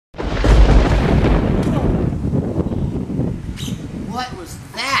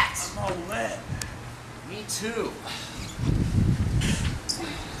2.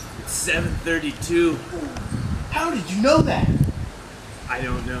 It's 7:32. How did you know that? I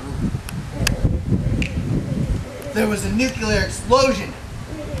don't know. There was a nuclear explosion.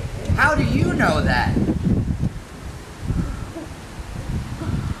 How do you know that?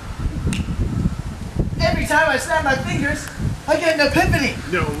 Every time I snap my fingers, I get an epiphany.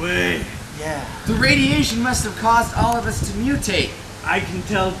 No way. Yeah. The radiation must have caused all of us to mutate. I can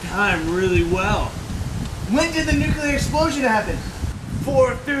tell time really well. When did the nuclear explosion happen?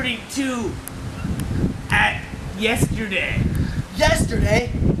 4:32 at yesterday.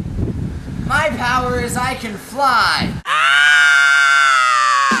 Yesterday? My power is I can fly.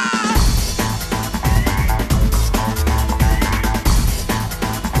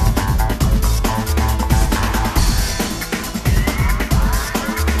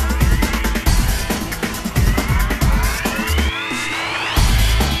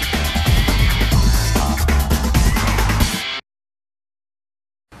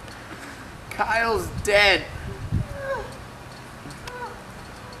 Kyle's dead.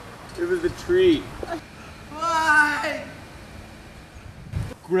 It was the tree. Why?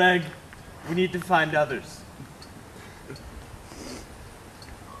 Greg, we need to find others.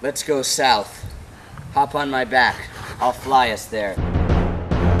 Let's go south. Hop on my back. I'll fly us there.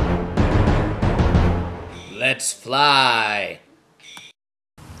 Let's fly.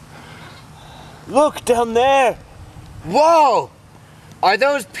 Look down there. Whoa! Are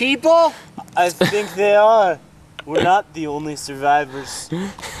those people? I think they are. We're not the only survivors.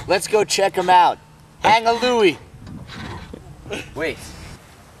 Let's go check them out. Hang a Louie. Wait.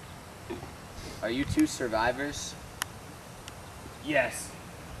 Are you two survivors? Yes.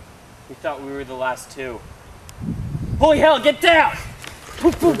 We thought we were the last two. Holy hell, get down!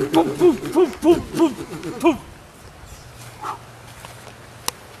 Poof, poof, poof, poof, poof, poof, poof, poof.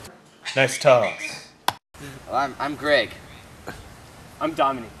 Nice toss. Well, I'm Greg. I'm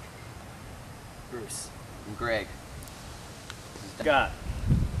Dominic. Bruce. I'm Greg. Scott.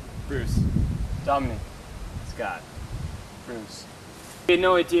 Bruce. Dominic. Scott. Bruce. We had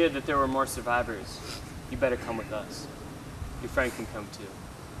no idea that there were more survivors. You better come with us. Your friend can come too.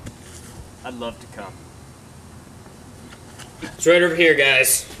 I'd love to come. It's right over here,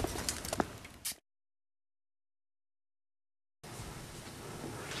 guys.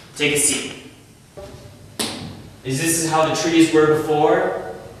 Take a seat. This is how the trees were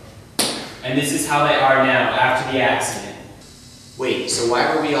before, and this is how they are now after the accident. Wait, so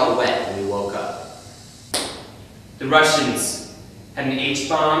why were we all wet when we woke up? The Russians had an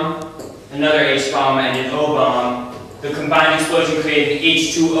H-bomb, another H-bomb, and an O-bomb. The combined explosion created an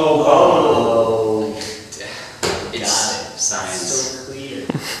H2O bomb. Oh, it's science. So clear.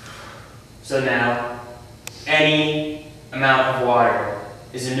 So now, any amount of water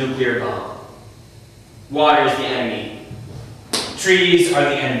is a nuclear bomb. Water is the enemy. Trees are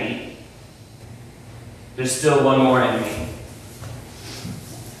the enemy. There's still one more enemy.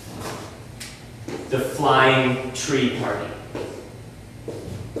 The Flying Tree Party.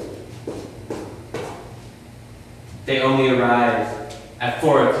 They only arrive at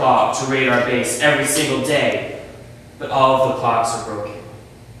 4 o'clock to raid our base every single day, but all of the clocks are broken.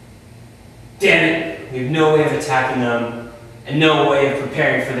 Damn it! We have no way of attacking them, and no way of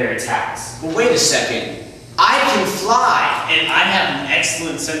preparing for their attacks. Well, wait a second. I can fly. And I have an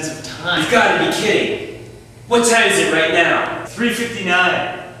excellent sense of time. You've got to be kidding. What time is it right now?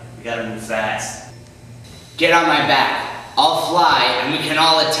 3:59. We gotta move fast. Get on my back. I'll fly, and we can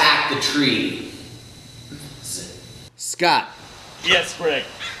all attack the tree. Scott, Yes, Greg.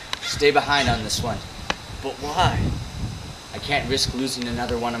 stay behind on this one. But why? I can't risk losing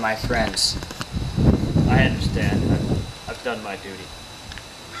another one of my friends. I understand. I've done my duty.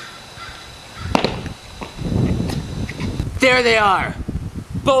 There they are.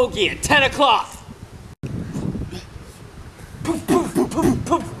 Bogey at 10 o'clock. Poof, poof, poof, poof,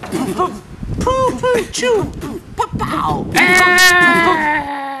 poof, poof, poof, poof, choo, pow.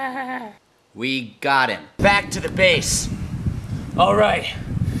 We got him. Back to the base. All right.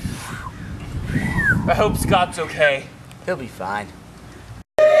 I hope Scott's okay. He'll be fine.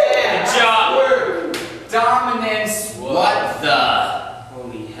 Good job. Dominance. What the?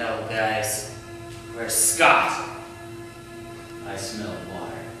 Holy hell, guys. Where's Scott? I smell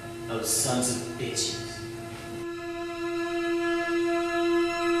water. Those sons of bitches.